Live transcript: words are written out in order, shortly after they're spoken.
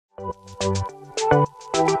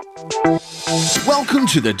Welcome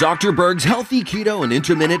to the Dr. Berg's Healthy Keto and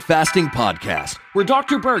Intermittent Fasting Podcast, where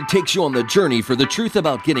Dr. Berg takes you on the journey for the truth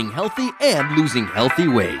about getting healthy and losing healthy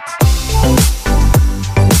weight.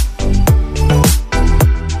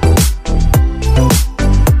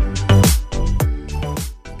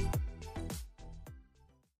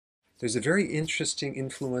 There's a very interesting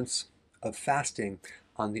influence of fasting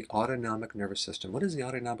on the autonomic nervous system. What is the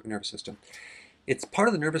autonomic nervous system? It's part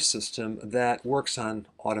of the nervous system that works on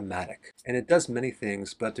automatic, and it does many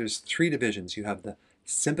things, but there's three divisions. You have the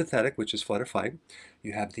sympathetic, which is flight or fight.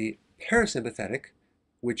 You have the parasympathetic,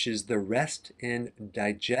 which is the rest and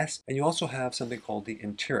digest, and you also have something called the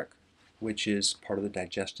enteric, which is part of the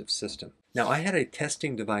digestive system. Now, I had a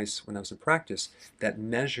testing device when I was in practice that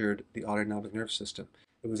measured the autonomic nervous system.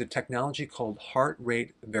 It was a technology called heart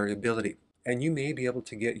rate variability, and you may be able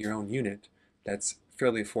to get your own unit that's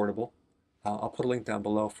fairly affordable. I'll put a link down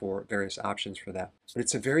below for various options for that. But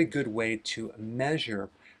it's a very good way to measure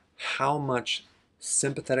how much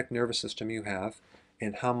sympathetic nervous system you have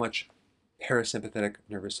and how much parasympathetic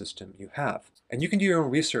nervous system you have. And you can do your own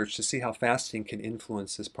research to see how fasting can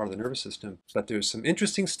influence this part of the nervous system. But there's some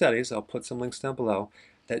interesting studies, I'll put some links down below,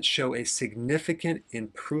 that show a significant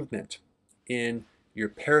improvement in your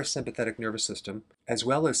parasympathetic nervous system, as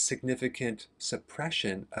well as significant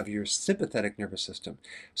suppression of your sympathetic nervous system.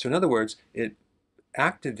 So in other words, it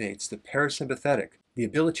activates the parasympathetic, the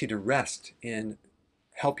ability to rest and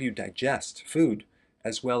help you digest food,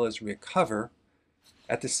 as well as recover,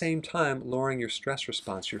 at the same time lowering your stress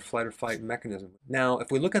response, your flight or fight mechanism. Now, if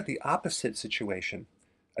we look at the opposite situation,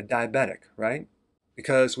 a diabetic, right?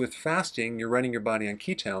 Because with fasting, you're running your body on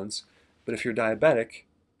ketones, but if you're diabetic,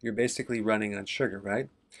 you're basically running on sugar, right?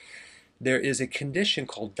 There is a condition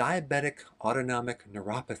called diabetic autonomic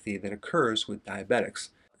neuropathy that occurs with diabetics.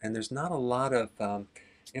 And there's not a lot of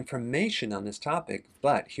information on this topic,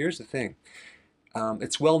 but here's the thing.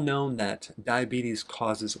 It's well known that diabetes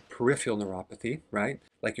causes peripheral neuropathy, right?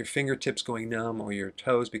 Like your fingertips going numb or your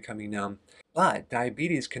toes becoming numb. But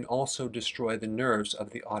diabetes can also destroy the nerves of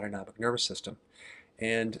the autonomic nervous system.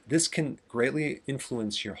 And this can greatly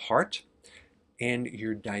influence your heart and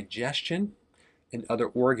your digestion and other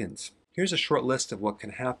organs. Here's a short list of what can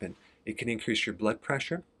happen. It can increase your blood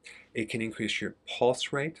pressure. It can increase your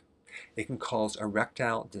pulse rate. It can cause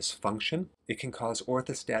erectile dysfunction. It can cause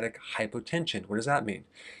orthostatic hypotension. What does that mean?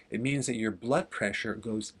 It means that your blood pressure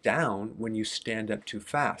goes down when you stand up too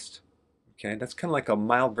fast. Okay, that's kind of like a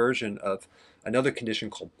mild version of another condition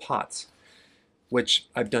called POTS, which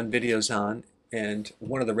I've done videos on, and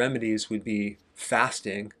one of the remedies would be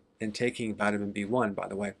fasting and taking vitamin B1, by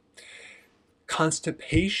the way.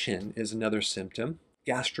 Constipation is another symptom.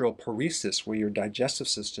 Gastroparesis, where your digestive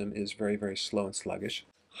system is very, very slow and sluggish.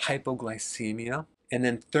 Hypoglycemia. And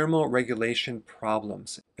then thermoregulation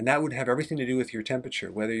problems. And that would have everything to do with your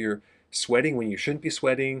temperature, whether you're sweating when you shouldn't be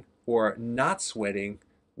sweating or not sweating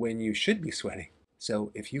when you should be sweating.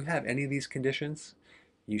 So if you have any of these conditions,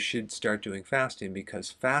 you should start doing fasting,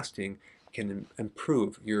 because fasting can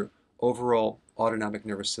improve your overall autonomic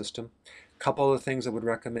nervous system. A couple of things I would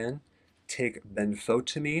recommend: take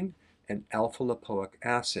benfotiamine and alpha lipoic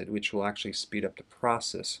acid, which will actually speed up the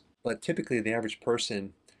process. But typically the average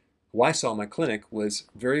person who I saw in my clinic was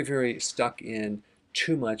very, very stuck in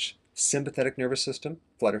too much sympathetic nervous system,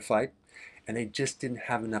 flight or fight, and they just didn't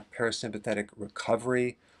have enough parasympathetic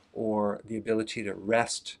recovery or the ability to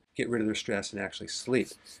rest, get rid of their stress, and actually sleep.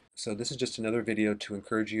 So this is just another video to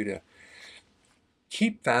encourage you to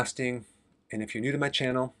keep fasting. And if you're new to my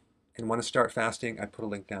channel and want to start fasting, I put a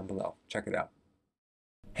link down below. Check it out.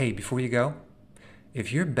 Hey, before you go,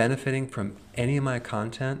 if you're benefiting from any of my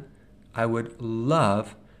content, I would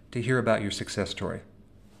love to hear about your success story.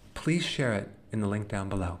 Please share it in the link down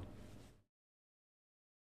below.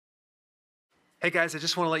 Hey guys, I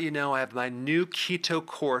just want to let you know I have my new keto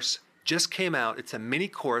course just came out. It's a mini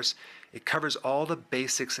course. It covers all the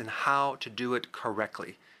basics and how to do it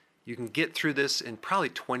correctly. You can get through this in probably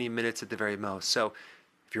 20 minutes at the very most. So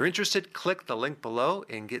if you're interested, click the link below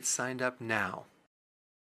and get signed up now.